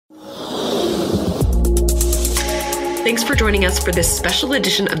Thanks for joining us for this special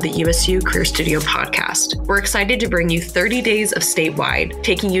edition of the USU Career Studio podcast. We're excited to bring you 30 days of statewide,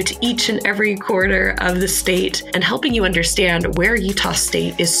 taking you to each and every corner of the state and helping you understand where Utah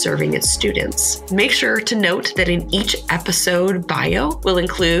State is serving its students. Make sure to note that in each episode bio will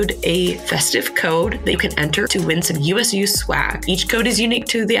include a festive code that you can enter to win some USU swag. Each code is unique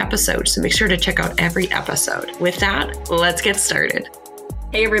to the episode, so make sure to check out every episode. With that, let's get started.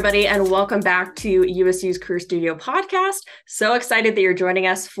 Hey, everybody, and welcome back to USU's Career Studio podcast. So excited that you're joining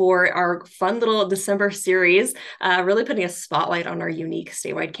us for our fun little December series, really putting a spotlight on our unique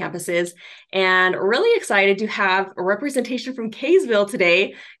statewide campuses, and really excited to have a representation from Kaysville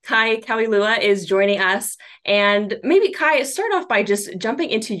today. Kai Kaluhikaua is joining us. And maybe, Kai, start off by just jumping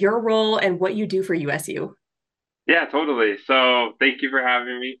into your role and what you do for USU. Yeah, totally. So thank you for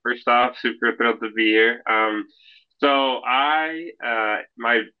having me. First off, super thrilled to be here.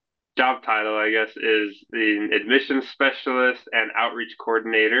 My job title, I guess, is the admissions specialist and outreach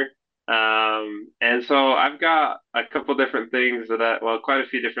coordinator. And so I've got a couple different things quite a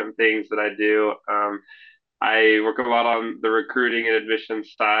few different things that I do. I work a lot on the recruiting and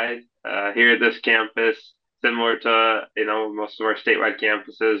admissions side. Here at this campus, similar to, most of our statewide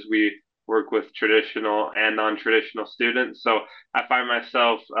campuses, we work with traditional and non-traditional students. So I find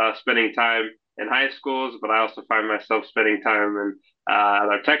myself spending time in high schools, but I also find myself spending time in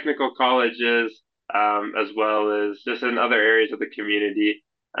our technical colleges, as well as just in other areas of the community,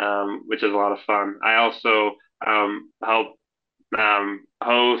 which is a lot of fun. I also help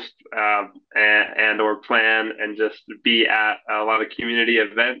host and or plan and just be at a lot of community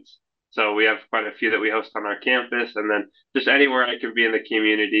events. So we have quite a few that we host on our campus, and then just anywhere I can be in the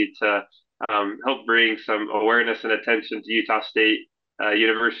community to help bring some awareness and attention to Utah State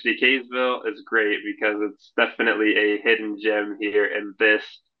University Kaysville is great because it's definitely a hidden gem here in this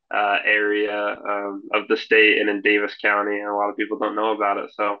area of the state and in Davis County, and a lot of people don't know about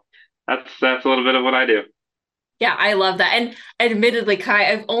it. So that's a little bit of what I do. Yeah, I love that. And admittedly,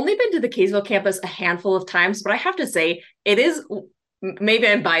 Kai, I've only been to the Kaysville campus a handful of times, but I have to say it is, maybe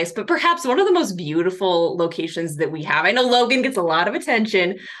I'm biased, but perhaps one of the most beautiful locations that we have. I know Logan gets a lot of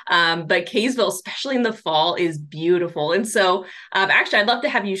attention, but Kaysville, especially in the fall, is beautiful. And so actually, I'd love to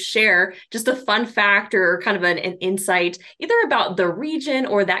have you share just a fun fact or kind of an insight, either about the region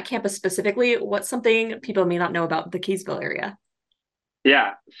or that campus specifically. What's something people may not know about the Kaysville area?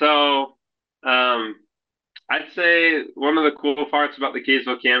 Yeah, so I'd say one of the cool parts about the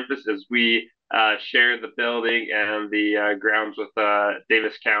Kaysville campus is we share the building and the grounds with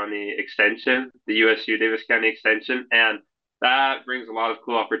Davis County Extension, the USU Davis County Extension, and that brings a lot of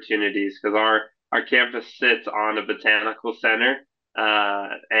cool opportunities because our campus sits on a botanical center,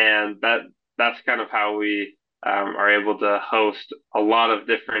 and that's kind of how we are able to host a lot of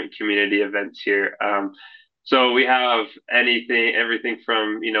different community events here. So we have everything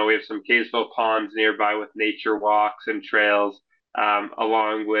from, we have some Kaysville ponds nearby with nature walks and trails,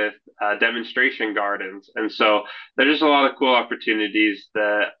 along with demonstration gardens. And so there's just a lot of cool opportunities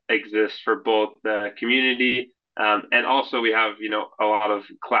that exist for both the community, and also we have, a lot of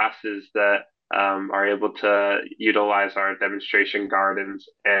classes that are able to utilize our demonstration gardens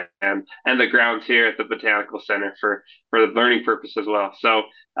and the grounds here at the Botanical Center for the learning purpose as well. So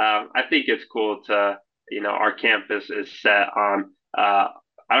I think it's cool to, our campus is set on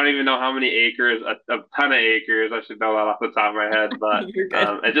I don't even know how many acres, a ton of acres. I should know that off the top of my head, but You're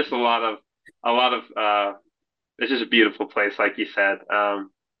good. it's just it's just a beautiful place, like you said.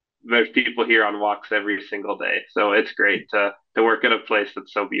 There's people here on walks every single day, so it's great to work at a place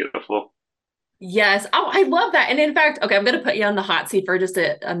that's so beautiful. Yes. Oh, I love that. And in fact, okay, I'm going to put you on the hot seat for just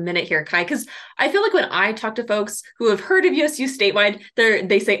a minute here, Kai, because I feel like when I talk to folks who have heard of USU statewide,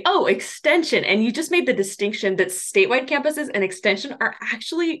 they say, oh, extension. And you just made the distinction that statewide campuses and extension are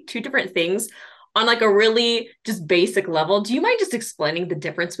actually two different things on like a really just basic level. Do you mind just explaining the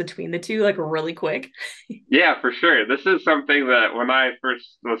difference between the two, like really quick? Yeah, for sure. This is something that when I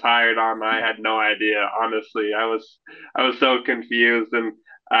first was hired on, I had no idea. Honestly, I was so confused, and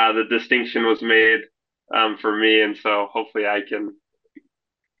the distinction was made for me, and so hopefully I can,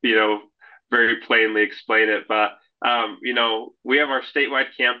 you know, very plainly explain it. But we have our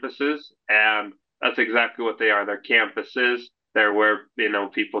statewide campuses, and that's exactly what they are. They're campuses. They're where,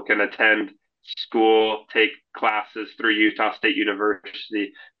 people can attend school, take classes through Utah State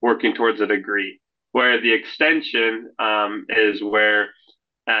University, working towards a degree. Where the extension is where,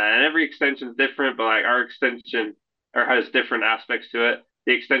 and every extension is different, but like our extension or has different aspects to it.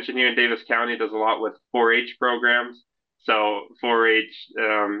 The extension here in Davis County does a lot with 4-H programs. So 4-H,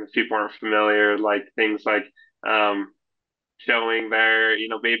 if people aren't familiar, like things like showing their,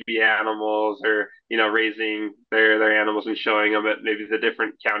 baby animals, or, raising their animals and showing them at maybe the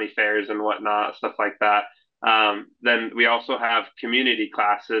different county fairs and whatnot, stuff like that. Then we also have community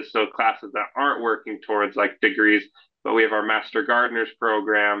classes, so classes that aren't working towards like degrees, but we have our Master Gardeners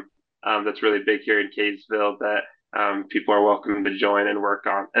program, that's really big here in Kaysville, that people are welcome to join and work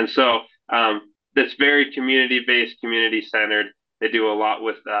on. And so that's very community based, community centered. They do a lot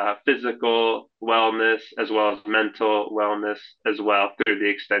with physical wellness as well as mental wellness as well through the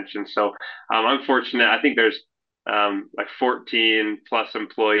extension. So I'm fortunate. I think there's like 14 plus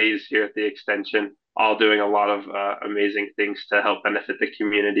employees here at the extension, all doing a lot of amazing things to help benefit the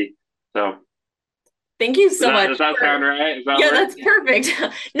community. So Thank you so much. does that sound right? Does that Yeah, work? that's perfect.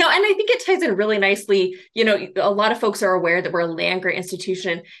 No, and I think it ties in really nicely. A lot of folks are aware that we're a land grant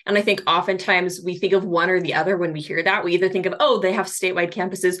institution. And I think oftentimes we think of one or the other when we hear that. We either think of, oh, they have statewide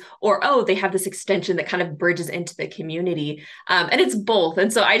campuses, or, oh, they have this extension that kind of bridges into the community. And it's both.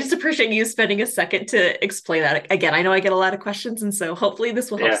 And so I just appreciate you spending a second to explain that. Again, I know I get a lot of questions. And so hopefully this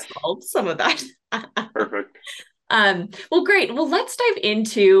will help solve some of that. Perfect. Well, great. Well, let's dive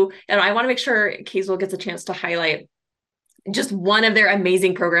into, and I want to make sure Kaysville gets a chance to highlight just one of their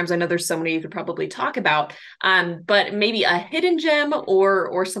amazing programs. I know there's so many you could probably talk about, but maybe a hidden gem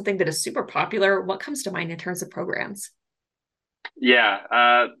or something that is super popular. What comes to mind in terms of programs? Yeah,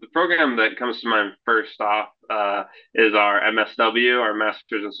 the program that comes to mind first off is our MSW, our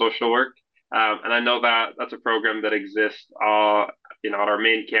Masters in Social Work. And I know that that's a program that exists at our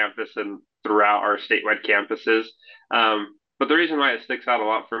main campus and throughout our statewide campuses. But the reason why it sticks out a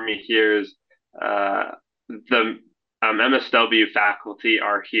lot for me here is the MSW faculty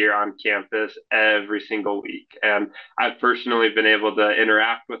are here on campus every single week, and I've personally been able to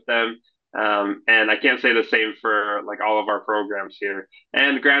interact with them. And I can't say the same for like all of our programs here.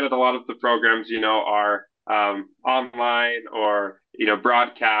 And granted, a lot of the programs, are online or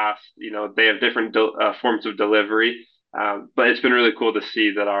broadcast. They have different forms of delivery. But it's been really cool to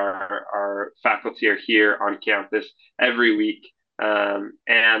see that our faculty are here on campus every week.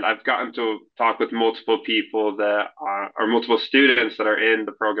 And I've gotten to talk with multiple people that are multiple students that are in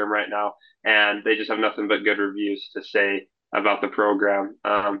the program right now, and they just have nothing but good reviews to say about the program.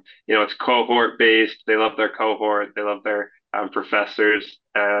 It's cohort based. They love their cohort. They love their professors,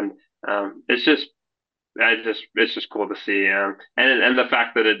 and it's just cool to see. And the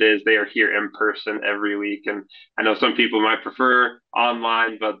fact that they are here in person every week. And I know some people might prefer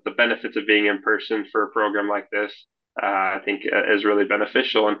online, but the benefits of being in person for a program like this, I think is really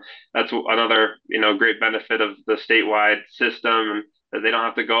beneficial. And that's another, great benefit of the statewide system, that they don't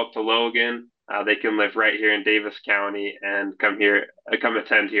have to go up to Logan. They can live right here in Davis County and come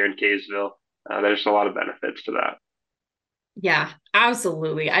attend here in Kaysville. There's a lot of benefits to that. Yeah,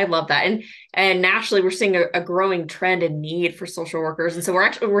 absolutely. I love that. And nationally, we're seeing a growing trend and need for social workers. And so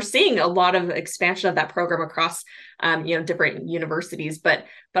we're seeing a lot of expansion of that program across different universities. But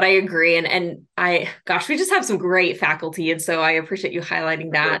I agree. And we just have some great faculty. And so I appreciate you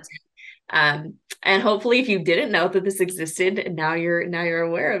highlighting that. And hopefully if you didn't know that this existed, now you're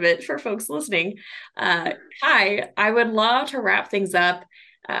aware of it for folks listening. Kai, I would love to wrap things up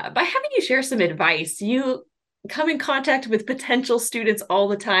by having you share some advice. You come in contact with potential students all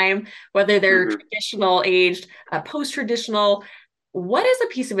the time, whether they're traditional aged, post-traditional. What is a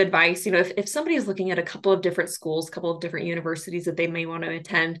piece of advice, if somebody is looking at a couple of different schools, a couple of different universities that they may want to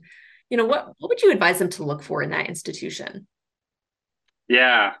attend, what would you advise them to look for in that institution?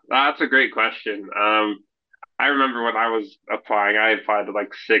 Yeah, that's a great question. I remember when I was applying, I applied to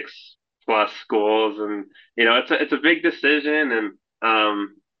like 6+ schools, and it's a big decision. And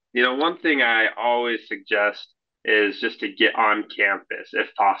one thing I always suggest is just to get on campus if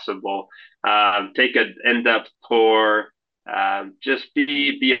possible. Take an in-depth tour. Just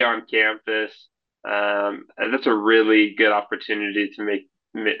be on campus. And that's a really good opportunity to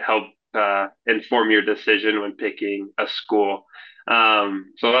help inform your decision when picking a school.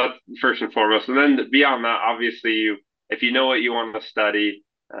 So that's first and foremost. And then beyond that, obviously, if you know what you want to study,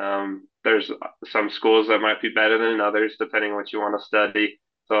 there's some schools that might be better than others depending on what you want to study.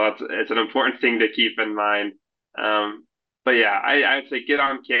 So it's an important thing to keep in mind. But yeah, I'd say get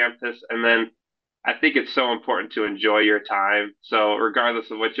on campus, and then I think it's so important to enjoy your time. So regardless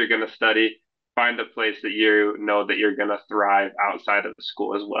of what you're going to study, find a place that you know that you're going to thrive outside of the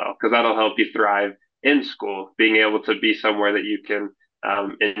school as well, because that'll help you thrive in school, being able to be somewhere that you can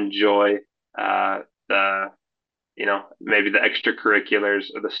enjoy the, maybe the extracurriculars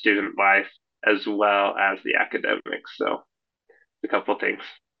of the student life as well as the academics. So a couple things.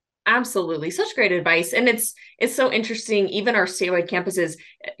 Absolutely. Such great advice. And it's so interesting. Even our statewide campuses,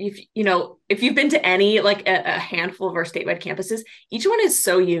 if you've been to any, like a handful of our statewide campuses, each one is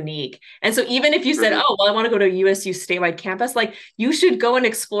so unique. And so even if you said, Hmm. oh, well, I want to go to a USU statewide campus, like you should go and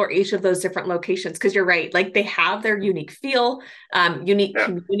explore each of those different locations because you're right. Like they have their unique feel, unique Yeah.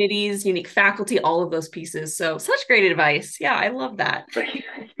 communities, unique faculty, all of those pieces. So such great advice. Yeah, I love that. Thank you.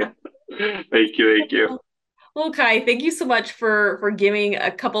 Thank you. Thank you. Well, Kai, thank you so much for giving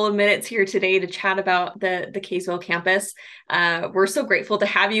a couple of minutes here today to chat about the Kaysville campus. We're so grateful to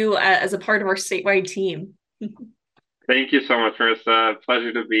have you as a part of our statewide team. Thank you so much, Marissa.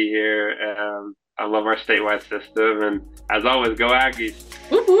 Pleasure to be here. I love our statewide system, and as always, go Aggies.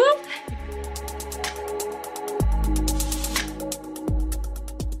 Whoop, whoop.